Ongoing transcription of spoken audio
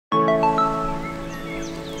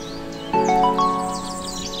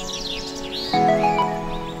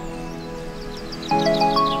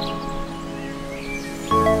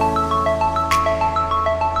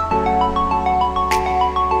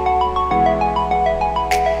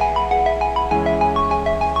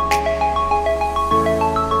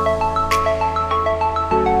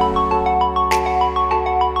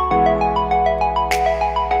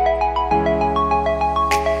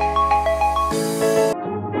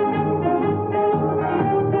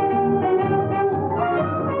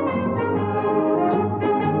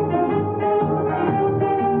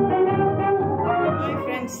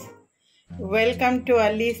Welcome to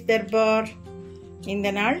Alli'sDabar. இந்த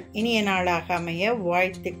நாள் இனிய நாளாக அமைய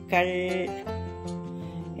வாழ்த்துக்கள்.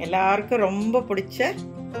 எல்லாருக்கும் ரொம்ப பிடிச்ச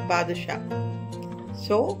பாதுஷா.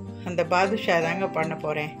 ஸோ அந்த பாதுஷா தாங்க பண்ண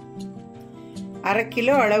போகிறேன். 1/2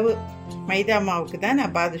 கிலோ அளவு மைதா மாவுக்கு தான்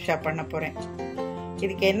நான் பாதுஷா பண்ண போகிறேன்.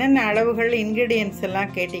 இதுக்கு என்னென்ன அளவுகள் இன்க்ரீடியன்ட்ஸ்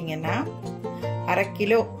எல்லாம் கேட்டிங்கன்னா, 1/2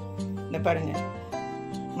 கிலோ இந்த பாருங்கள்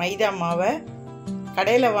மைதா மாவை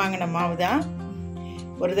கடையில் வாங்கின மாவு தான்.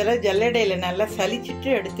 ஒரு தடவை ஜல்லடையில் நல்லா சலிச்சிட்டு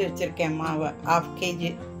எடுத்து வச்சுருக்கேன் மாவை 1/2 kg.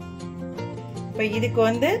 இப்போ இதுக்கு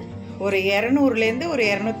ஒரு 200லேருந்து ஒரு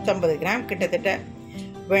 250 கிராம் கிட்டத்தட்ட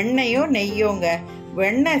வெண்ணெயோ நெய்யோங்க.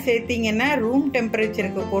 வெண்ணெய் சேர்த்திங்கன்னா ரூம்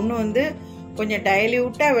டெம்பரேச்சருக்கு கொண்டு கொஞ்சம்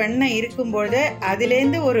டைல்யூட்டாக வெண்ணெய் இருக்கும்போது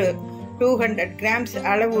அதுலேருந்து ஒரு 200 கிராம்ஸ்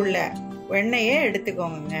அளவு உள்ள வெண்ணெயை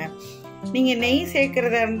எடுத்துக்கோங்க. நீங்கள் நெய்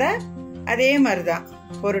சேர்க்குறதா இருந்தால் அதே மாதிரி தான்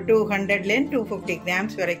ஒரு 200லேருந்து 250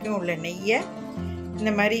 கிராம்ஸ் வரைக்கும் உள்ள நெய்யை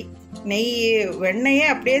இந்த மாதிரி வெண்ணெயை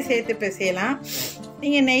அப்படியே சேர்த்து பிசையலாம்.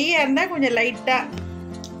 நீங்கள் நெய்யாக இருந்தால் கொஞ்சம் லைட்டாக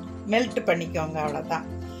மெல்ட் பண்ணிக்கோங்க, அவ்வளோதான்.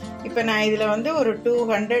 இப்போ நான் இதில் ஒரு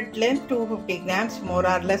 200லேருந்து 250 கிராம்ஸ் மோர்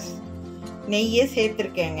ஆர் லெஸ் நெய்யை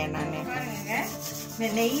சேர்த்துருக்கேங்க. நான் பாருங்க, இந்த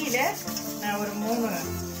நெய்யில் நான் ஒரு 3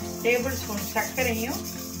 டேபிள் ஸ்பூன் சர்க்கரையும்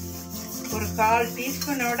ஒரு 1/4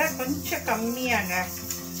 டீஸ்பூனோட கொஞ்சம் கம்மியாங்க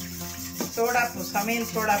சோடாப்பூ,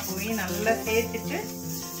 சமையல் சோடாப்பூவையும் நல்லா சேர்த்துட்டு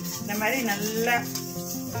இந்த மாதிரி நல்லா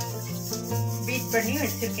பீட் பண்ணி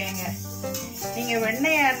வச்சிருக்கேங்க. நீங்க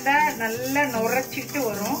வெண்ணெயா இருந்தா நல்லா நுரைச்சிட்டு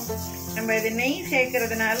வரும். நம்ம இது நெய்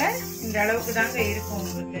சேர்க்கறதுனால இந்த அளவுக்கு தாங்க இருக்கும்.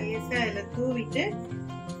 உங்களுக்கு இதுல தூவிட்டு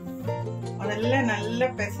முதல்ல நல்லா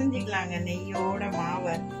பிசைஞ்சிக்கலாங்க நெய்யோட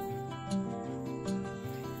மாவை.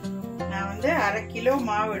 நான் 1/2 கிலோ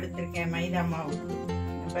மாவு எடுத்திருக்கேன் மைதா மாவு.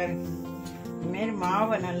 பாருங்க, இந்த மாதிரி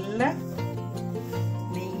மாவை நல்லா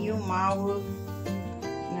நெய்யும் மாவு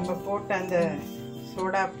நம்ம போட்ட அந்த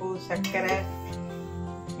சோடாப்பூ சர்க்கரை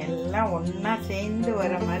எல்லாம் ஒன்னா சேர்ந்து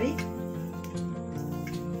வர மாதிரி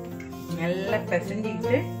நல்லா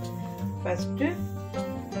பிசைஞ்சிக்கிட்டு ஃபர்ஸ்ட்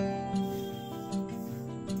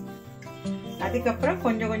அதுக்கப்புறம்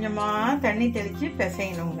கொஞ்சம் கொஞ்சமா தண்ணி தெளிச்சு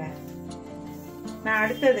பிசையணுங்க. நான்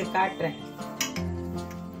அடுத்தது காட்டுறேன்.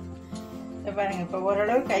 இந்த பாருங்க, இப்போ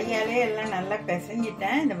ஓரளவு கையாலே எல்லாம் நல்லா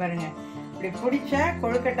பிசைஞ்சிட்டேன். இந்த பாருங்க, இப்படி பிடிச்சா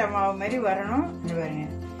கொழுக்கட்டை மாவு மாதிரி வரணும். இந்த பாருங்க,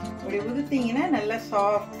 இப்படி உதுத்தீங்கன்னா நல்லா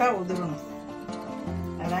சாஃப்டா உதிரணும்.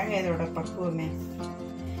 அதாங்க இதோட பக்குவமே.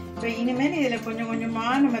 இப்போ இனிமேல் இதில் கொஞ்சம் கொஞ்சமா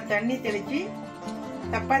நம்ம தண்ணி தெளிச்சு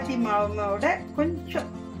சப்பாத்தி மாவோட கொஞ்சம்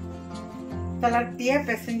தளர்த்தியா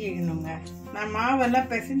பிசைஞ்சிக்கணுங்க. நான் மாவெல்லாம்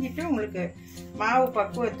பிசைஞ்சிட்டு உங்களுக்கு மாவு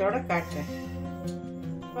பக்குவத்தோட காட்டுறேன்.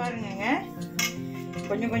 பாருங்க,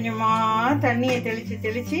 கொஞ்சம் கொஞ்சமா தண்ணியை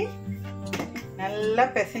தெளிச்சு நல்லா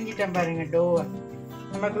பிசைஞ்சிட்டேன் பாருங்க டோவை.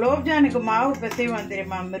 நம்ம குலோப்ஜானுக்கு மாவு பிசைவோம்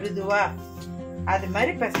தெரியுமா, மிருதுவா, அது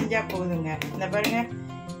மாதிரி பிசைஞ்சா போதுங்க. இந்த பாருங்க,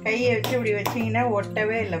 கையை வச்சு இப்படி வச்சிங்கன்னா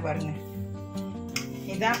ஒட்டவே இல்லை பாருங்க.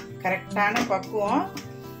 இதுதான் கரெக்டான பக்குவம்.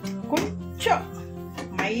 கொஞ்சம்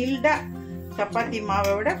மைல்டா சப்பாத்தி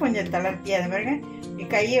மாவை விட கொஞ்சம் தளர்த்தியா. அது பாருங்க,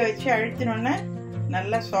 கையை வச்சு அழுத்தினோன்னா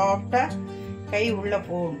நல்லா சாஃப்டா கை உள்ள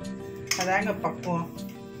போகும். அதாங்க பக்குவம்.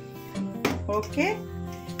 ஓகே,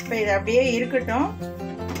 இப்போ இது அப்படியே இருக்கட்டும்.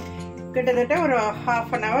 கிட்டத்தட்ட ஒரு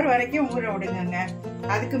 1/2 hour வரைக்கும் ஊற விடுங்க.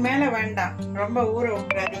 அதுக்கு மேல வேண்டாம், ரொம்ப ஊற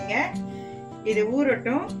விட்டுறாதீங்க. இது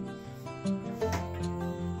ஊறட்டும்.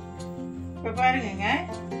 இப்ப பாருங்க,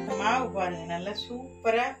 மாவு பாருங்க நல்லா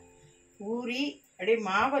சூப்பரா ஊறி அப்படியே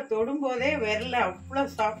மாவை தொடும் போதே விரல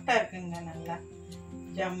அவ்வளவு சாஃப்டா இருக்குங்க, நல்லா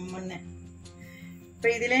ஜம்முன்னு. இப்ப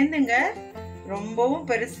இதுல இருந்துங்க ரொம்பவும்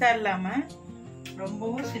பெருசா இல்லாம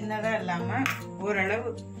ரொம்பவும் சின்னதா இல்லாம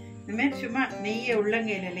ஓரளவு இந்த மாதிரி சும்மா நெய்யை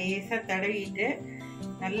உள்ளங்கையில லேசா தடவிட்டு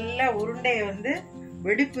நல்லா உருண்டைய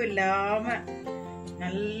வெடிப்பு இல்லாம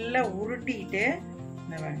நல்லா உருட்டிக்கிட்டு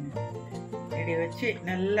இப்படி வச்சு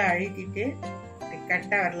நல்லா அழுத்திட்டு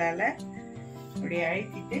கட்டை வரலால இப்படி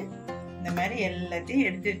அழுத்திட்டு இந்த மாதிரி எல்லாத்தையும்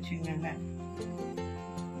எடுத்து வச்சுங்க.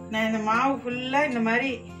 நான் இந்த மாவு ஃபுல்லா இந்த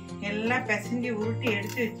மாதிரி எல்லாம் பிசைஞ்சு உருட்டி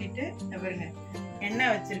எடுத்து வச்சுட்டு இந்த பாருங்க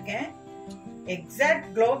எண்ணெய் வச்சிருக்கேன். எக்ஸாக்ட்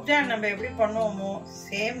குலோப்ஜான் நம்ம எப்படி பண்ணுவோமோ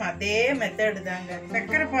சேம் அதே மெத்தடு தாங்க.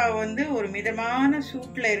 சர்க்கரை பாவு ஒரு மிதமான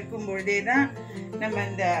சூட்ல இருக்கும் பொழுதே தான் நம்ம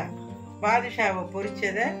இந்த பாதுஷாவை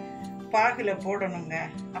பொரிச்சதை பாகுல போடணுங்க.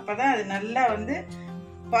 அப்பதான் அது நல்லா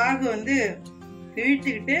பாகு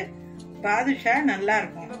இழுத்துக்கிட்டு பாதுஷா நல்லா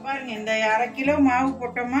இருக்கும். இப்ப பாருங்க, இந்த 1/2 கிலோ மாவு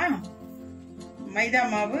போட்டோமா மைதா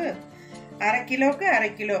மாவு, 1/2 கிலோக்கு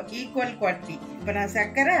 1/2 கிலோ ஈக்குவல் குவான்டிட்டி. இப்ப நான்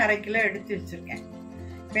சர்க்கரை 1/2 கிலோ எடுத்து வச்சிருக்கேன்.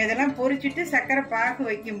 இப்போ இதெல்லாம் பொரிச்சிட்டு சர்க்கரை பாகு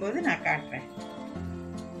வைக்கும்போது நான் காட்டுறேன்.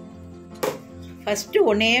 ஃபஸ்ட்டு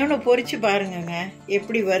ஒன்று பொரிச்சு பாருங்கங்க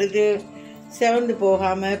எப்படி வருது. செவந்து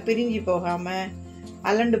போகாமல் பிரிஞ்சு போகாமல்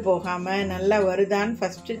அலண்டு போகாமல் நல்லா வருதான்னு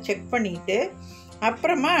ஃபஸ்ட்டு செக் பண்ணிக்கிட்டு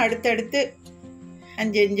அப்புறமா அடுத்தடுத்து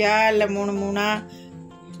 5 5 இல்லை 3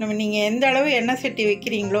 3 நீங்கள் எந்த அளவு எண்ணெய் சட்டி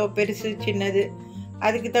வைக்கிறீங்களோ பெருசு சின்னது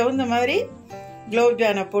அதுக்கு தகுந்த மாதிரி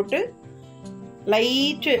குலோப்ஜானை போட்டு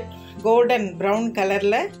லைட்டு கோல்டன் ப்ரௌன்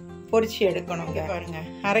கலரில் பொரிச்சு எடுக்கணுங்க. பாருங்கள்,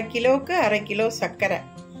 1/2 கிலோவுக்கு 1/2 கிலோ சர்க்கரை.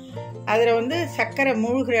 அதில் சர்க்கரை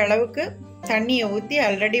மூழ்கிற அளவுக்கு தண்ணியை ஊற்றி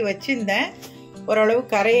ஆல்ரெடி வச்சுருந்தேன். ஓரளவு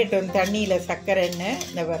கரையட்டும் தண்ணியில் சர்க்கரைன்னு.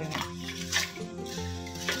 இந்த பாருங்கள்,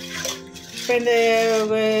 இப்போ இந்த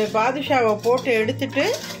பாதுஷாவை போட்டு எடுத்துட்டு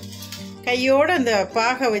கையோடு அந்த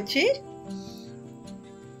பாகை வச்சு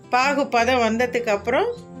பாகு பதம் வந்ததுக்கு அப்புறம்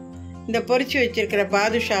இந்த பொரிச்சு வச்சிருக்கிற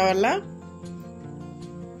பாதுஷாவெல்லாம்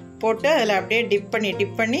போட்டு அதில் அப்படியே டிப்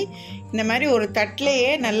பண்ணி இந்த மாதிரி ஒரு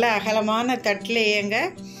தட்டிலையே நல்ல அகலமான தட்டிலையேங்க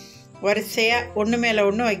வரிசையாக ஒன்று மேலே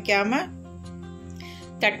ஒன்று வைக்காமல்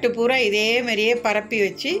தட்டு பூரா இதே மாதிரியே பரப்பி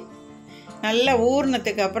வச்சு நல்லா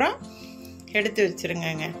ஊறினதுக்கு அப்புறம் எடுத்து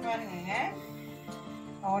வச்சுருங்கங்க. பாருங்க,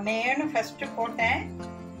 ஒன்னேன்னு ஃபஸ்ட்டு போட்டேன்.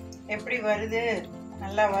 எப்படி வருது,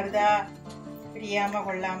 நல்லா வருதா, பிரியாமல்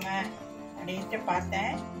கொள்ளாமல் அப்படின்ட்டு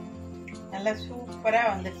பார்த்தேன். நல்லா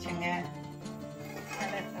சூப்பராக வந்துடுச்சுங்க.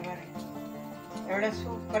 நல்லா பாருங்க, எவ்வளோ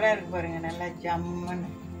சூப்பராக இருக்கு பாருங்க, நல்லா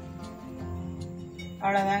ஜம்முன்னு.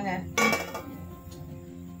 அவ்வளோதாங்க.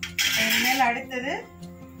 இனிமேல் அடுத்தது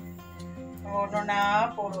ஒன்றொன்னா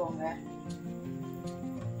போடுவோங்க.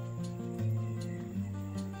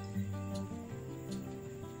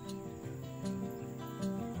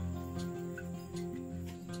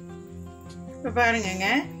 இப்போ பாருங்கங்க,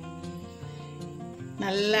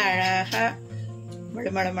 நல்லா அழகாக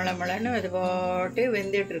மழன்னு அது போட்டு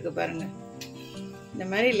வெந்துட்டு இருக்கு பாருங்க. இந்த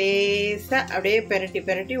மாதிரி லேசாக அப்படியே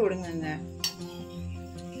பெரட்டி விடுங்கங்க.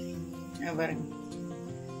 பாருங்க,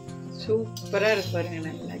 சூப்பராக இருக்கு பாருங்க,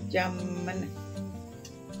 நல்லா ஜம்முன்னு.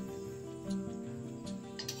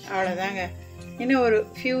 அவ்வளோதாங்க. இன்னும் ஒரு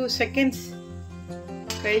ஃபியூ செகண்ட்ஸ்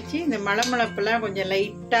கழிச்சு இந்த மளமளப்பெல்லாம் கொஞ்சம்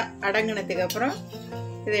லைட்டாக அடங்கினதுக்கு அப்புறம்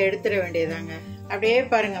இதை எடுத்துட வேண்டியதாங்க. அப்படியே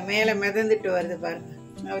பாருங்க, மேலே மிதந்துட்டு வருது பாருங்க.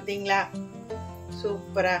 பார்த்தீங்களா,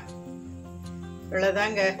 சூப்பரா.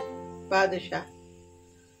 இவ்வளோதாங்க பாதுஷா.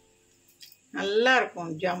 நல்லா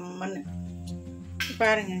இருக்கும் ஜம்முன்னு.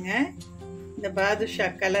 பாருங்கங்க, இந்த பாதுஷா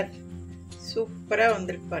கலர் சூப்பராக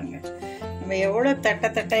வந்துருக்கு பாருங்க. நம்ம எவ்வளோ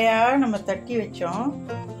தட்டையாக நம்ம தட்டி வச்சோம்.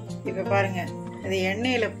 இப்போ பாருங்க, அது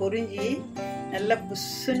எண்ணெயில் பொரிஞ்சு நல்லா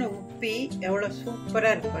புஷ்ஷுன்னு உப்பி எவ்வளோ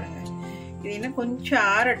சூப்பராக இருக்கு பாருங்க. இது இன்னும் கொஞ்சம்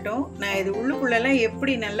ஆறட்டும். நான் இது உள்ளுக்குள்ளெல்லாம்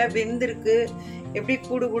எப்படி நல்லா வெந்திருக்கு, எப்படி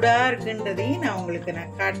கூடுகூடா இருக்குன்றதையும் நான் உங்களுக்கு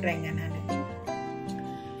காட்டுறேங்க. நான்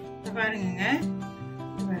பாருங்க,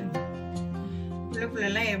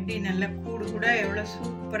 உள்ளுக்குள்ளெல்லாம் எப்படி நல்லா கூடுகூடா எவ்வளோ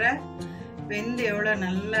சூப்பராக வெந்து எவ்வளோ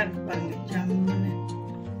நல்லா இருக்கு பாருங்க, ஜம்முன்னு.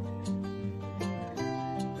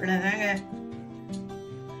 இவ்வளோதாங்க.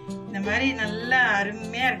 இந்த மாதிரி நல்லா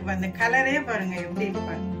அருமையாக இருக்கு. அந்த கலரே பாருங்க எப்படி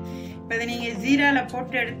இருப்பாங்க. இப்போ இதை நீங்கள் ஜீராவில்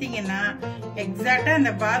போட்டு எடுத்தீங்கன்னா எக்ஸாக்டாக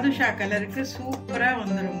அந்த பாதுஷா கலருக்கு சூப்பராக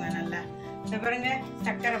வந்துடுங்க. நல்லா இந்த பாருங்க,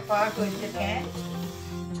 சர்க்கரை பாகு வச்சுருக்கேன்.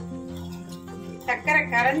 சர்க்கரை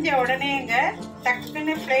கரைஞ்ச உடனேங்க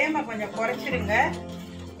டக்குன்னு ஃப்ளேமை கொஞ்சம் குறைச்சிடுங்க.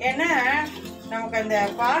 ஏன்னா நமக்கு அந்த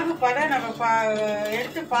பாகு பதம் நம்ம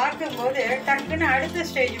எடுத்து பார்க்கும்போது டக்குன்னு அடுத்த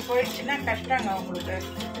ஸ்டேஜ் போயிடுச்சுன்னா கஷ்டங்க உங்களுக்கு.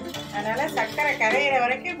 அதனால் சர்க்கரை கரையிற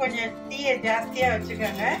வரைக்கும் கொஞ்சம் தீயை ஜாஸ்தியாக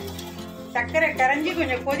வச்சுக்கோங்க. சர்க்கரை கரைஞ்சி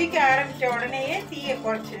கொஞ்சம் கொதிக்க ஆரம்பிச்ச உடனேயே தீயை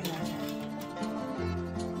குறைச்சிருங்க.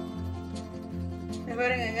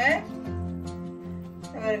 பாருங்க,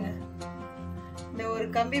 பாருங்க, இந்த ஒரு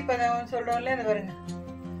கம்பி பதம் சொல்றோம்ல, இந்த பாருங்க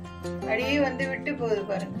அப்படியே விட்டு போகுது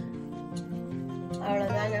பாருங்க.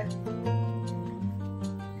 அவ்வளவுதாங்க.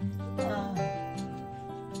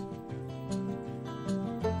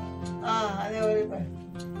 அது ஒரு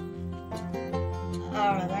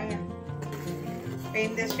அவ்வளவுதாங்க.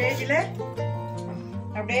 இந்த ஸ்டேஜில்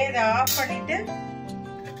அப்படியே இதை ஆஃப் பண்ணிட்டு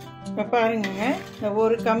இப்போ பாருங்க, இந்த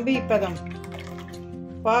ஒரு கம்பி பதம்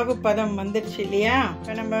பாகு பதம் வந்துடுச்சு இல்லையா.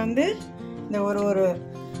 இப்போ நம்ம இந்த ஒரு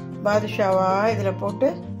பாதுஷாவா இதில் போட்டு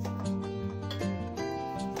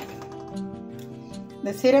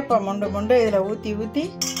இந்த சிரப்பை மொண்டு இதில் ஊற்றி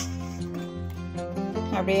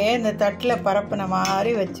அப்படியே இந்த தட்டில் பரப்புன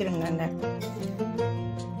மாதிரி வச்சிருங்க.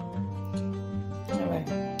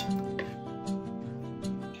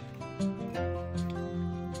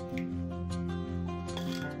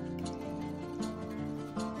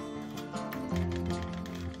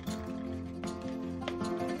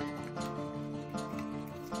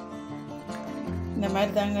 இந்த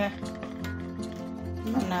மாதிரி தாங்க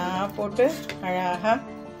நான் போட்டு அழகாக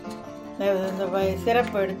இந்த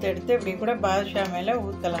சிரப்பு எடுத்து இப்படி கூட பாதுஷா மேலே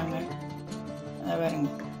ஊற்றலாங்க. பாருங்க,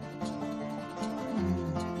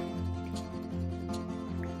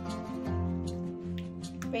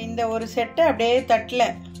 இப்போ இந்த ஒரு செட்டை அப்படியே தட்டில்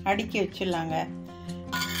அடுக்கி வச்சிடலாங்க.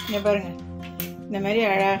 இங்கே பாருங்கள், இந்த மாதிரி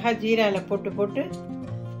அழகாக ஜீராவில் போட்டு போட்டு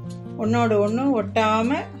ஒன்றோடு ஒன்று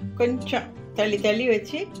ஒட்டாமல் கொஞ்சம் தள்ளி தள்ளி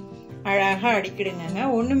வச்சு அழகாக அடிக்கிடுங்க.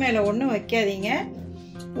 ஒன்று மேலே ஒன்று வைக்காதீங்க.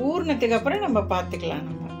 ஊறினதுக்கு அப்புறம் நம்ம பார்த்துக்கலாம்.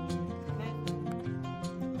 நம்ம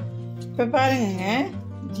இப்போ பாருங்க,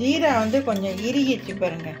 ஜீரா வந்து கொஞ்சம் இறுகிச்சு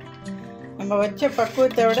பாருங்கள். நம்ம வச்ச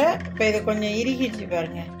பக்குவத்தை விட இப்போ இது கொஞ்சம் இறுகிச்சு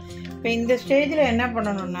பாருங்கள். இப்போ இந்த ஸ்டேஜில் என்ன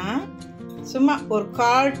பண்ணணும்னா, சும்மா ஒரு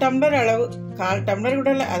 1/4 டம்ளர் அளவு, 1/4 டம்ளர்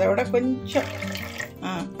கூட இல்லை, அதை விட கொஞ்சம்,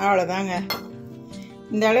 அவ்வளோதாங்க.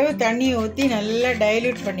 இந்த அளவு தண்ணியை ஊற்றி நல்லா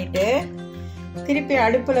டைல்யூட் பண்ணிவிட்டு திருப்பி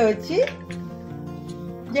அடுப்பில் வச்சு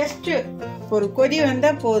ஜஸ்ட்டு ஒரு கொதி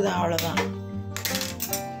வந்தால் போதும், அவ்வளோதான்.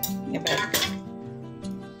 இங்கே பாருங்க,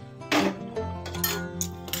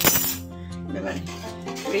 இந்த பாருங்க,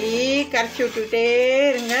 அப்படியே கரைச்சி விட்டுக்கிட்டே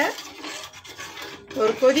இருங்க.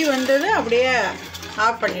 ஒரு கொதி வந்தது அப்படியே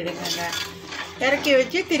ஆஃப் பண்ணிடுங்க. இறக்கி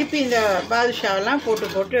வச்சு திருப்பி இந்த பாதுஷாவெல்லாம் போட்டு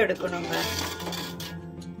போட்டு எடுக்கணுங்க.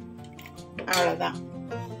 அவ்வளோதான்.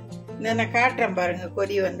 இந்த நான் காட்டுறேன் பாருங்க,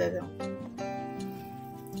 கொதி வந்ததும்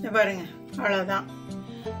பாருங்க, அவ்வளோதான்.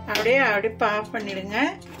 அப்படியே அடுப்பை ஆஃப் பண்ணிடுங்க.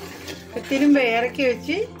 இப்போ திரும்ப இறக்கி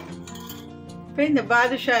வச்சு இப்போ இந்த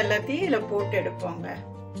பாதுஷா எல்லாத்தையும் இதில் போட்டு எடுப்போங்க.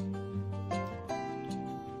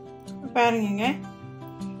 பாருங்க,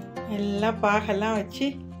 எல்லாம் பாகெல்லாம் வச்சு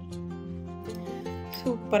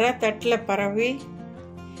சூப்பராக தட்டில் பரவி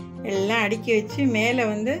எல்லாம் அடுக்கி வச்சு மேலே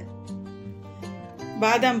வந்து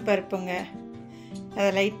பாதாம் பருப்புங்க, அதை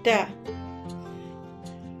லைட்டாக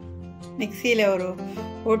மிக்சியில் ஒரு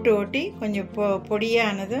ஓட்டு ஓட்டி கொஞ்சம்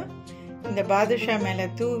பொடியானதும் இந்த பாதுஷா மேலே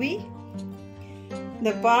தூவி,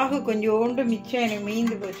 இந்த பாகு கொஞ்சோண்டு மிச்சம் எனக்கு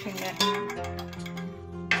மீந்து போச்சுங்க.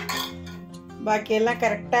 பாக்கியெல்லாம்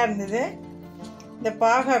கரெக்டாக இருந்தது. இந்த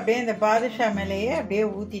பாகு அப்படியே இந்த பாதுஷா மேலேயே அப்படியே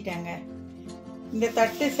ஊற்றிட்டாங்க. இந்த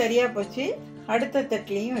தட்டு சரியாக போச்சு. அடுத்த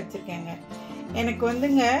தட்டுலேயும் வச்சுருக்கேங்க. எனக்கு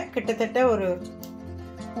வந்துங்க கிட்டத்தட்ட ஒரு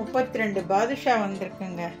 32 பாதுஷா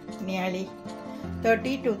வந்திருக்குங்க. நியாலி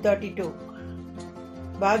 30 to 32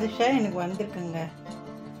 பாதுஷா எனக்கு வந்திருக்குங்க.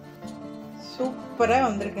 சூப்பராக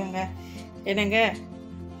வந்திருக்குங்க. என்னங்க,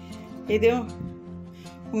 இதுவும்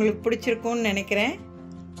உங்களுக்கு பிடிச்சிருக்கும்னு நினைக்கிறேன்.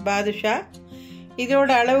 பாதுஷா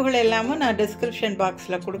இதோட அளவுகள் எல்லாமும் நான் டிஸ்கிரிப்ஷன்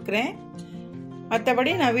பாக்ஸில் கொடுக்குறேன்.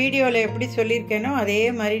 மற்றபடி நான் வீடியோவில் எப்படி சொல்லியிருக்கேனோ அதே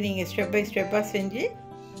மாதிரி நீங்கள் ஸ்டெப் பை ஸ்டெப்பாக செஞ்சு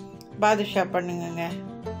பாதுஷா பண்ணுங்கங்க.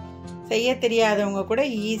 செய்ய தெரியாதவங்க கூட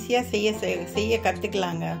ஈஸியாக செய்ய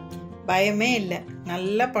கற்றுக்கலாங்க. பயமே இல்லை,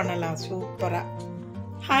 நல்லா பண்ணலாம் சூப்பராக.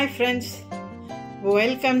 Hi friends,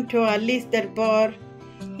 welcome to Alli'sDabar.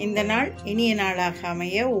 இந்த நாள் இனிய நாளாக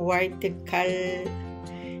அமைய வாழ்த்துக்கள்.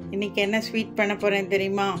 இன்னைக்கு என்ன ஸ்வீட் பண்ண போகிறேன்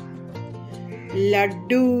தெரியுமா?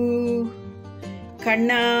 லட்டு.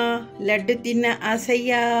 கண்ணா, லட்டு தின்ன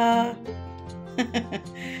ஆசையா?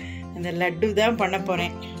 அந்த லட்டு தான் பண்ண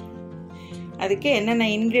போகிறேன். அதுக்கு என்னென்ன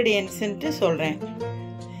இன்க்ரீடியன்ட்ஸுன்ட்டு சொல்கிறேன்.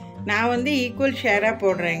 நான் வந்து ஈக்குவல் ஷேராக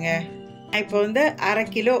போடுறேங்க. இப்போ வந்து 1/2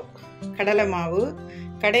 கிலோ கடலை மாவு,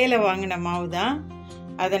 கடையில் வாங்கின மாவு தான்.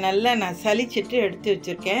 அதை நல்லா நான் சலிச்சிட்டு எடுத்து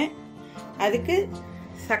வச்சுருக்கேன். அதுக்கு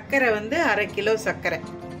சர்க்கரை வந்து 1/2 கிலோ சர்க்கரை,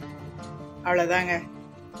 அவ்வளோதாங்க.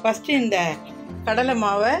 ஃபஸ்ட்டு இந்த கடலை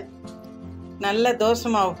மாவை நல்ல தோசை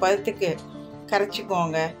மாவு பதத்துக்கு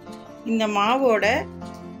கரைச்சிக்குவோங்க. இந்த மாவோட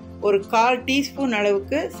ஒரு 1/4 டீஸ்பூன்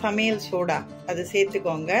அளவுக்கு சமையல் சோடா அது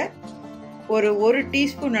சேர்த்துக்கோங்க. ஒரு 1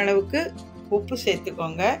 டீஸ்பூன் அளவுக்கு உப்பு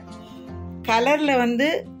சேர்த்துக்கோங்க. கலரில் வந்து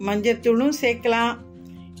மஞ்சத்தூளும் சேர்க்கலாம்,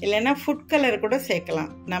 இல்லைன்னா ஃபுட் கலர் கூட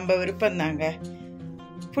சேர்க்கலாம், நம்ம விருப்பம்தாங்க.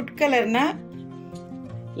 Food கலர்னால்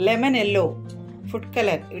lemon yellow food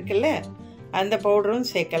colour இருக்குல்ல, அந்த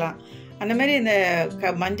பவுடரும் சேர்க்கலாம். அந்த மாதிரி இந்த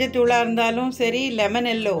மஞ்சத்தூளாக இருந்தாலும் சரி, லெமன்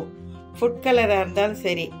எல்லோ ஃபுட் கலராக இருந்தாலும்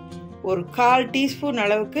சரி, ஒரு 1/4 டீஸ்பூன்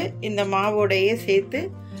அளவுக்கு இந்த மாவோடையே சேர்த்து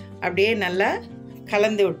அப்படியே நல்லா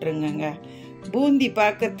கலந்து விட்டுருங்க. பூந்தி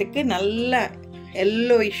பார்க்கறதுக்கு நல்லா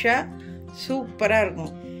எல்லோயிஷாக சூப்பராக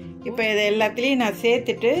இருக்கும். இப்போ இதை எல்லாத்துலேயும் நான்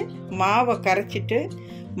சேர்த்துட்டு மாவை கரைச்சிட்டு,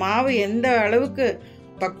 மாவு எந்த அளவுக்கு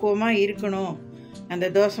பக்குவமாக இருக்கணும்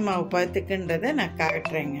அந்த தோசை மாவு பதத்துக்குன்றதை நான்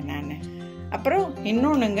காட்டுறேங்க நான். அப்புறம்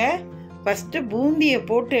இன்னொன்றுங்க, ஃபஸ்ட்டு பூந்தியை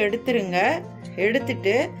போட்டு எடுத்துருங்க.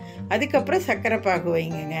 எடுத்துட்டு அதுக்கப்புறம் சர்க்கரை பாகு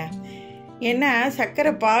வைங்க. ஏன்னா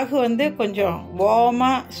சர்க்கரை பாகு வந்து கொஞ்சம்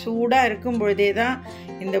வார்மாக சூடாக இருக்கும் பொழுதே தான்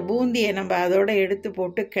இந்த பூந்தியை நம்ம அதோடு எடுத்து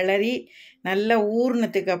போட்டு கிளறி நல்லா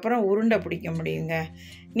ஊறினதுக்கு அப்புறம் உருண்டை பிடிக்க முடியுங்க.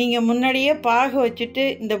 நீங்கள் முன்னாடியே பாகு வச்சுட்டு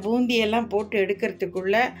இந்த பூந்தியெல்லாம் போட்டு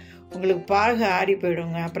எடுக்கிறதுக்குள்ளே உங்களுக்கு பாகு ஆறி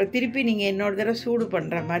போயிடுங்க. அப்புறம் திருப்பி நீங்கள் இன்னொரு தடவை சூடு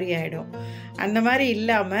பண்ணுற மாதிரி ஆகிடும். அந்த மாதிரி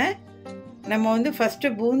இல்லாமல் நம்ம வந்து ஃபஸ்ட்டு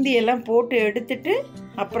பூந்தியெல்லாம் போட்டு எடுத்துட்டு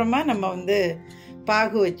அப்புறமா நம்ம வந்து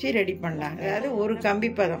பாகு வச்சு ரெடி பண்ணலாம். அதாவது ஒரு கம்பி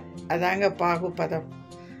பதம், அதாங்க பாகு பதம்.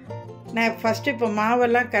 நான் ஃபஸ்ட்டு இப்போ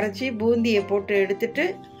மாவெல்லாம் கரைச்சி பூந்தியை போட்டு எடுத்துட்டு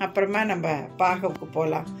அப்புறமா நம்ம பாகுக்கு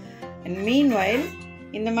போகலாம். மீன்வைல்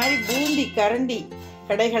இந்த மாதிரி பூந்தி கரண்டி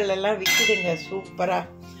கடைகள்லாம் விற்கிதுங்க சூப்பராக.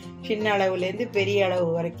 சின்ன அளவுலேருந்து பெரிய அளவு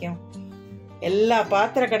வரைக்கும் எல்லா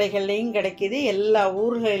பாத்திர கடைகள்லையும் கிடைக்கிது. எல்லா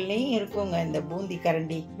ஊர்கள்லையும் இருக்குங்க இந்த பூந்தி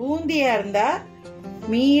கரண்டி. பூந்தியாக இருந்தால்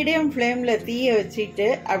மீடியம் ஃப்ளேமில் தீயை வச்சுட்டு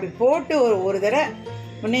அப்படி போட்டு ஒரு தடவை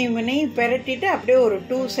முன்னையும் பெரட்டிட்டு அப்படியே ஒரு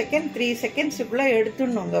 2 செகண்ட் 3 செகண்ட்ஸுக்குள்ளே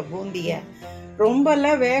எடுத்துடணுங்க பூந்தியை.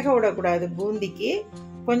 ரொம்பலாம் வேக விடக்கூடாது. பூந்திக்கு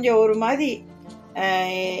கொஞ்சம் ஒரு மாதிரி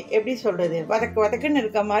எப்படி சொல்கிறது, வதக்குன்னு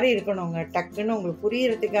இருக்க மாதிரி இருக்கணுங்க. டக்குன்னு உங்களுக்கு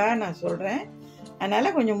புரியறதுக்காக நான் சொல்கிறேன்.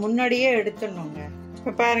 அதனால் கொஞ்சம் முன்னாடியே எடுத்துடணுங்க.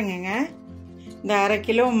 இப்போ பாருங்கங்க, இந்த 1/2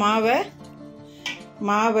 கிலோ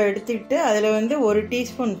மாவை எடுத்துக்கிட்டு அதில் வந்து 1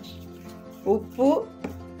 டீஸ்பூன் உப்பு,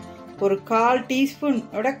 ஒரு 1/4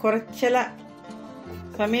 டீஸ்பூனோட குறைச்சலாக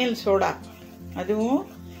சமையல் சோடா, அதுவும்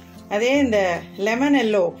அதே இந்த லெமன்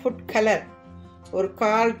எல்லோ ஃபுட் கலர் ஒரு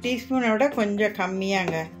 1/4 டீஸ்பூனோட கொஞ்சம்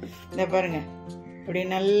கம்மியாங்க. இந்த பாருங்கள், இப்படி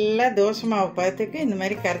நல்லா தோசை மாவு பதத்துக்கு இந்த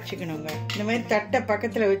மாதிரி கரைச்சிக்கணுங்க. இந்த மாதிரி தட்டை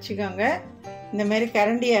பக்கத்தில் வச்சுக்கோங்க. இந்த மாதிரி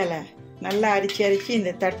கரண்டியால் நல்லா அரிச்சு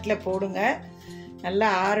இந்த தட்டில் போடுங்க. நல்லா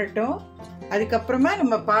ஆறட்டும். அதுக்கப்புறமா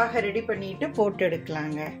நம்ம பாகை ரெடி பண்ணிட்டு போட்டு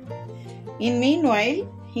எடுக்கலாங்க. மீன்வைல்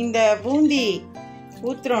இந்த பூந்தி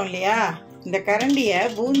ஊற்றுறோம் இல்லையா, இந்த கரண்டியை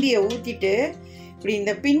பூந்தியை ஊற்றிட்டு இப்படி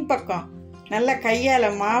இந்த பின்பக்கம் நல்லா கையால்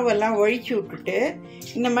மாவெல்லாம் ஒழிச்சு விட்டுட்டு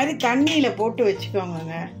இந்த மாதிரி தண்ணியில் போட்டு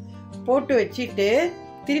வச்சுக்கோங்க. போட்டு வச்சுட்டு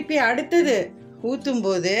திருப்பி அடுத்தது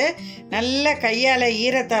ஊற்றும்போது நல்லா கையால்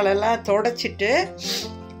ஈரத்தாலெல்லாம் தொடச்சிட்டு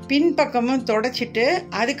பின்பக்கமும் தொடச்சிட்டு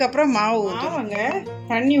அதுக்கப்புறம் மாவு ஊற்றுவாங்க.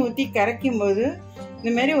 தண்ணி ஊற்றி கரைக்கும்போது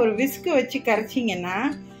இந்த மாதிரி ஒரு விஸ்கு வச்சு கரைச்சிங்கன்னா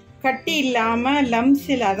கட்டி இல்லாமல்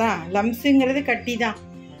லம்ஸில், அதான் லம்ஸுங்கிறது கட்டி தான்,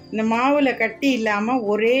 இந்த மாவில் கட்டி இல்லாமல்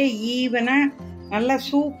ஒரே ஈவனாக நல்லா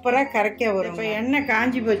சூப்பராக கரைக்க வரும். இப்போ எண்ணெய்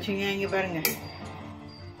காஞ்சி போச்சுங்க. இங்கே பாருங்கள்,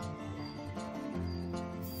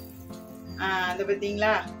 அதை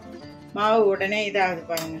பார்த்தீங்களா, மாவு உடனே இதாகுது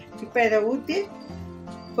பாருங்கள். இப்போ இதை ஊற்றி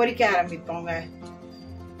பொரிக்க ஆரம்பிப்போங்க.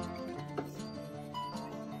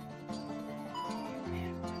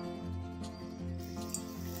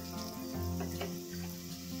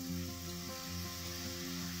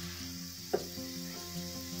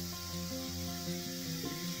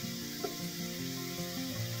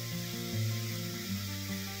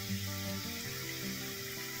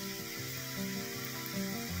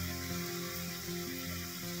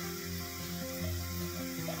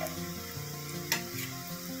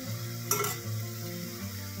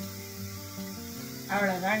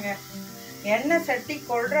 அவ்வளோதாங்க. எண்ணெய் சட்டி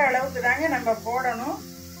கொள்ற அளவுக்கு தாங்க நம்ம போடணும்,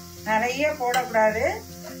 நிறைய போடக்கூடாது.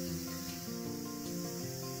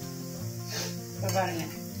 இப்போ பாருங்க,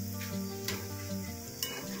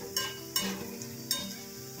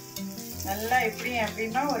 நல்லா இப்படி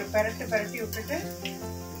அப்படின்னா ஒரு பரட்டி விட்டுட்டு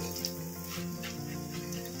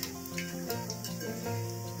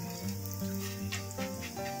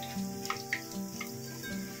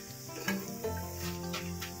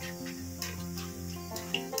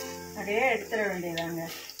அப்படியே எடுத்துட வேண்டியதாங்க.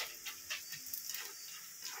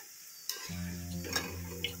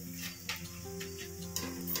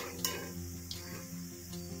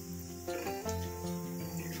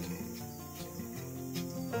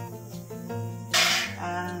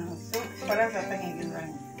 சூப்பரா சத்தம்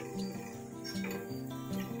கேட்குறாங்க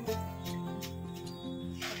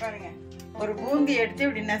பாருங்க. ஒரு பூந்தி எடுத்து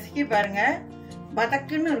இப்படி நசுக்கி பாருங்க,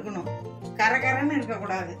 பதக்குன்னு இருக்கணும், கரகரன்னு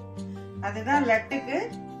இருக்கக்கூடாது. அதுதான் லட்டுக்கு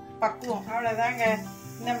பக்குவம். அவ்வளோதாங்க.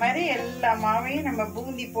 இந்த மாதிரி எல்லா மாவையும் நம்ம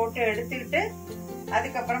பூந்தி போட்டு எடுத்துக்கிட்டு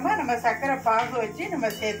அதுக்கப்புறமா நம்ம சர்க்கரை பாகு வச்சு நம்ம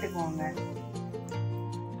சேர்த்துக்குவோங்க.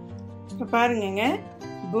 இப்போ பாருங்கங்க,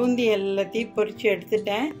 பூந்தி எல்லாத்தையும் பொரிச்சு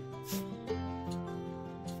எடுத்துட்டேன்.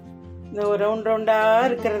 இந்த ஒரு ரவுண்டாக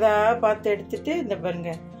இருக்கிறதா பார்த்து எடுத்துட்டு இந்த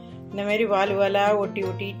பாருங்க, இந்த மாதிரி வாலாக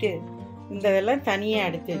ஒட்டிட்டு இந்த இதெல்லாம் தனியாக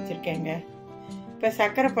எடுத்து வச்சுருக்கேங்க. இப்போ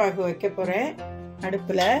சர்க்கரை பாகு வைக்க போகிறேன்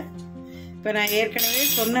அடுப்பில். இப்போ நான் ஏற்கனவே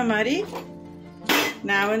சொன்ன மாதிரி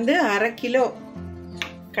நான் வந்து 1/2 கிலோ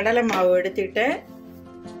கடலை மாவு எடுத்துக்கிட்டேன்.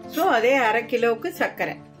 ஸோ அதே 1/2 கிலோவுக்கு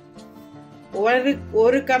சர்க்கரை,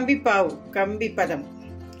 ஒரு கம்பி பதம்,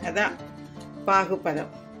 அதான் பாகு பதம்.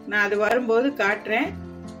 நான் அது வரும்போது காட்டுறேன்.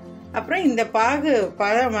 அப்புறம் இந்த பாகு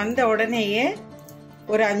பதம் வந்த உடனேயே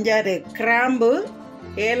ஒரு 5-6 கிராம்பு,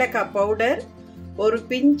 ஏலக்காய் பவுடர், ஒரு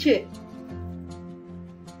பிஞ்சு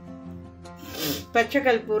பச்சை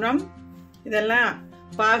கற்பூரம், இதெல்லாம்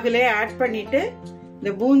பாகுலே ஆட் பண்ணிட்டு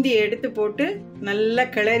இந்த பூந்தியை எடுத்து போட்டு நல்லா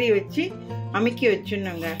கிளறி வச்சு அமுக்கி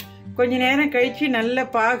வச்சுடணுங்க. கொஞ்ச நேரம் கழிச்சு நல்ல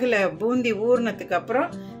பாகுல பூந்தி ஊறினதுக்கு அப்புறம்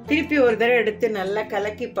திருப்பி ஒரு தடவை எடுத்து நல்லா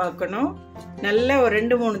கலக்கி பார்க்கணும். நல்லா ஒரு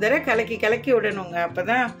 2-3 தடவை கலக்கி விடணுங்க.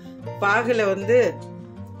 அப்பதான் பாகுல வந்து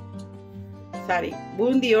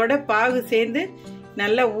பூந்தியோட பாகு சேர்ந்து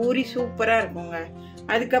நல்லா ஊறி சூப்பரா இருக்குங்க.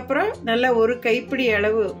 அதுக்கப்புறம் நல்லா ஒரு கைப்பிடி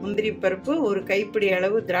அளவு முந்திரி பருப்பு, ஒரு கைப்பிடி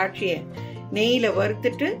அளவு திராட்சையை நெய்யில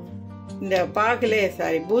வறுத்துட்டு இந்த பாகுல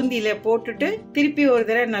பூந்தியில போட்டுட்டு திருப்பி ஒரு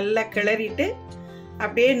தடவை நல்லா கிளறிட்டு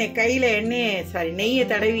அப்படியே கையில நெய்யை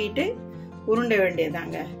தடவிட்டு உருண்ட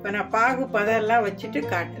வேண்டியதாங்க. இப்ப நான் பாகு பதெல்லாம் வச்சுட்டு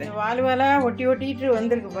காட்டுறேன். வால்வாலா ஒட்டி ஒட்டிட்டு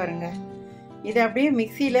வந்திருக்கு பாருங்க. இது அப்படியே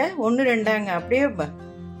மிக்சியில 1-2 அப்படியே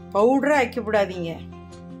பவுடரா ஆக்கிவிடாதீங்க.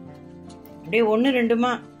 அப்படியே 1-2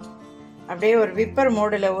 அப்படியே ஒரு விப்பர்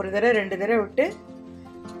மோடில் ஒரு தடவை 2 தடவை விட்டு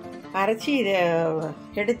அரைச்சி இதை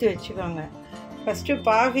எடுத்து வச்சுக்கோங்க. ஃபஸ்ட்டு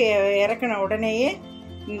பாகு இறக்கின உடனேயே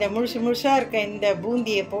இந்த முழுசாக இருக்க இந்த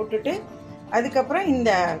பூந்தியை போட்டுட்டு அதுக்கப்புறம்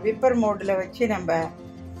இந்த விப்பர் மோடில் வச்சு நம்ம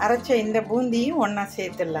அரைச்ச இந்த பூந்தியும் ஒன்றா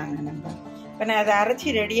சேர்த்துடலாங்க. நம்ம இப்போ நான் அதை அரைச்சி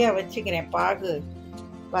ரெடியாக வச்சுக்கிறேன் பாகு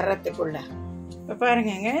வர்றதுக்குள்ள. இப்போ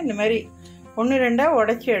பாருங்கங்க, இந்த மாதிரி 1-2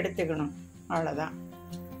 உடைச்சி எடுத்துக்கணும். அவ்வளோதான்.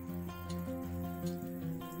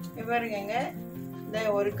 இப்போ பாருங்கங்க, இந்த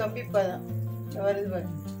ஒரு கம்பி பதம் வருது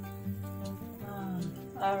பாருங்க.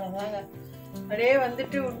 அவ்வளோதாங்க. அப்படியே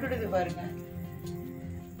வந்துட்டு விட்டுடுது பாருங்க.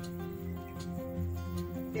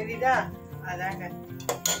 தெரியுதா? அதாங்க.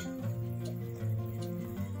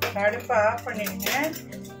 அடுப்பை ஆஃப் பண்ணிடுங்க.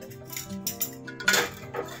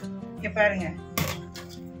 இங்க பாருங்க.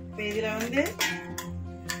 இப்போ இதில் வந்து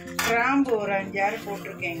கிராம்பு ஒரு 5-6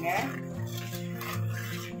 போட்டிருக்கேங்க.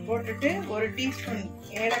 போட்டுட்டு 1 டீஸ்பூன்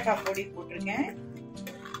ஏலக்காய் பொடி போட்டிருக்கேன்.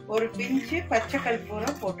 ஒரு பிஞ்சு பச்சை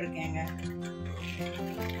கற்பூரம் போட்டிருக்கேங்க.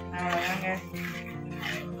 அவ்வளோதாங்க.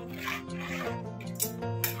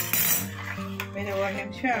 இது 1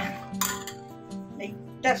 நிமிஷம்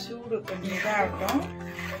லைட்டாக சூடு கொஞ்சம் இதாகட்டும்.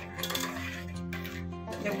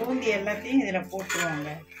 இந்த பூந்தி எல்லாத்தையும் இதில் போட்டுருவாங்க.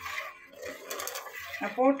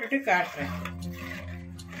 நான் போட்டுட்டு காட்டுறேன்.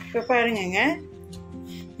 இப்போ பாருங்கங்க,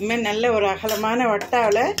 இனிமேல் நல்ல ஒரு அகலமான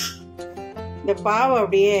வட்டாவில் இந்த பாவை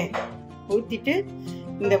அப்படியே ஊற்றிட்டு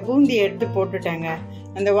இந்த பூந்தியை எடுத்து போட்டுட்டாங்க.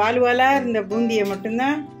 அந்த வால்வாலாக இருந்த பூந்தியை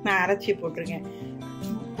மட்டும்தான் நான் அரைச்சி போட்டிருக்கேன்.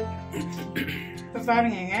 இப்போ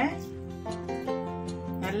பாருங்கங்க,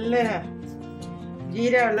 நல்ல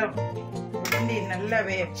ஜீராவெல்லாம் பூந்தி நல்லா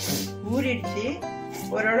ஊறிடுச்சு.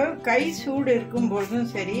 ஓரளவு கை சூடு இருக்கும்போதும்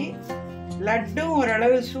சரி, லட்டும்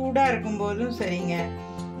ஓரளவு சூடாக இருக்கும்போதும் சரிங்க,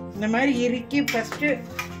 இந்த மாதிரி இறுக்கி ஃபஸ்ட்டு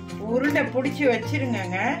உருண்டை பிடிச்சி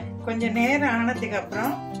வச்சிருங்க. கொஞ்சம் நேரம் ஆனதுக்கு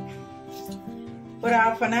அப்புறம் ஒரு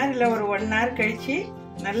 1/2 hour இல்லை ஒரு 1 hour கழிச்சு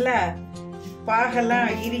நல்லா பாகெல்லாம்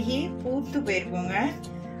இறுகி பூத்து போயிருக்குங்க.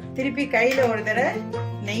 திருப்பி கையில் ஒரு தடவை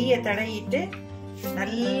நெய்யை தடவிட்டு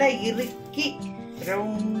நல்லா இறுக்கி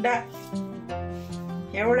ரவுண்டா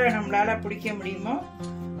எவ்வளோ நம்மளால பிடிக்க முடியுமோ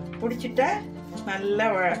பிடிச்சிட்டா நல்லா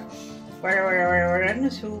வழன்னு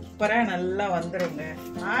சூப்பராக நல்லா வந்துடுங்க.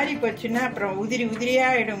 ஆறி போச்சுன்னா அப்புறம்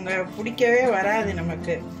உதிரியாகிடுங்க, பிடிக்கவே வராது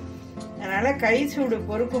நமக்கு. அதனால் கை சூடு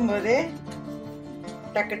பொறுக்கும் போதே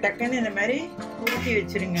டக்குன்னு இந்த மாதிரி உருட்டி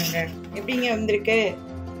வச்சிருங்க. எப்படிங்க வந்திருக்கு?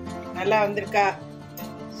 நல்லா வந்திருக்கா?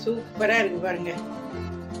 சூப்பராக இருக்கு பாருங்க.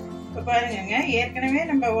 இப்போ பாருங்கங்க, ஏற்கனவே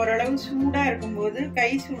நம்ம ஓரளவு சூடாக இருக்கும்போது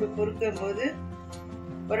கை சூடு பொறுக்கும் போது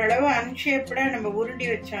ஓரளவு அன்ஷேப்டா நம்ம உருண்டி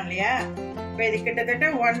வச்சோம் இல்லையா? இப்போ இது கிட்டத்தட்ட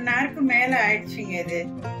 1 hourக்கு மேலே ஆயிடுச்சுங்க. இது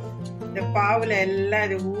இந்த பாவுல எல்லாம்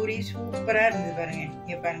இது ஊறி சூப்பரா இருந்தது பாருங்க.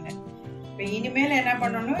 இங்க பாருங்க. இப்போ இனிமேல் என்ன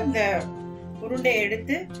பண்ணணும், இந்த உருண்டையை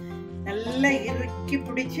எடுத்து நல்லா இறுக்கி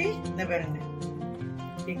பிடிச்சி இந்த பாருங்க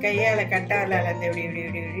கையால கட்டால அந்த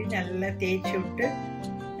இப்படி நல்லா தேய்ச்சி விட்டு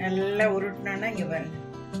நல்லா உருட்டினோன்னா இங்க பாருங்க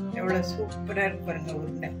எவ்வளவு சூப்பரா இருக்கு பாருங்க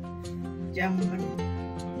உருண்டை. ஜம்முன்னு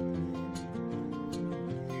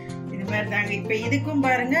இது மாதிரி தாங்க. இப்ப இதுக்கும்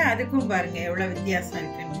பாருங்க அதுக்கும் பாருங்க எவ்வளவு வித்தியாசம்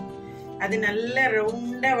இருக்குன்னு. அது நல்லா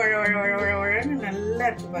ரவுண்டா வழன்னு நல்லா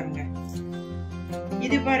இருக்கு பாருங்க.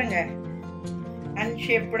 இது பாருங்க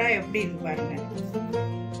அன்ஷேப்டா எப்படி இருக்கு பாருங்க.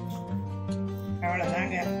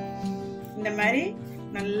 அவ்வளவுதாங்க. இந்த மாதிரி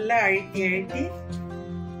நல்லா அழுத்தி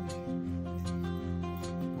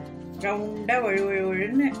ரவுண்டா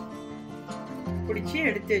வழுன்னு பிடிச்சி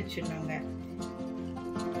எடுத்து வச்சிடணுங்க.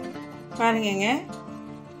 பாருங்க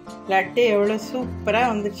லட்டு எவ்வளவு சூப்பரா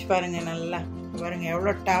வந்துருச்சு பாருங்க. நல்லா பாருங்க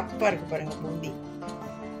எவ்வளவு டாப்பா இருக்கு பாருங்க. பூந்தி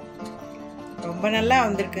ரொம்ப நல்லா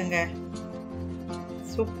வந்திருக்குங்க.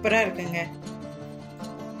 சூப்பரா இருக்குங்க.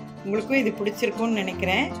 உங்களுக்கும் இது பிடிச்சிருக்கும்னு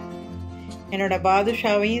நினைக்கிறேன். என்னோட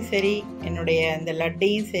பாதுஷாவையும் சரி என்னுடைய அந்த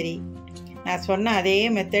லட்டையும் சரி நான் சொன்ன அதே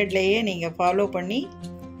மெத்தட்லேயே நீங்கள் ஃபாலோ பண்ணி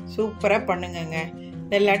சூப்பராக பண்ணுங்கங்க.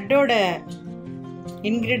 இந்த லட்டோட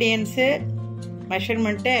இன்க்ரீடியன்ஸு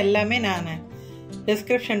மெஷர்மெண்ட்டு எல்லாமே நான்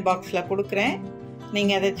டிஸ்கிரிப்ஷன் பாக்ஸில் கொடுக்குறேன்.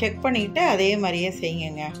 நீங்கள் அதை செக் பண்ணிக்கிட்டு அதே மாதிரியே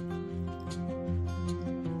செய்யுங்க.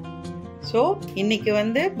 ஸோ இன்னைக்கு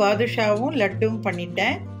வந்து பாதுஷாவும் லட்டும்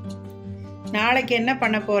பண்ணிட்டேன். நாளைக்கு என்ன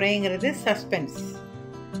பண்ண போகிறேங்கிறது suspense.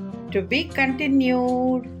 To be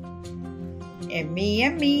continued. Emmy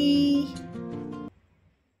Emmy.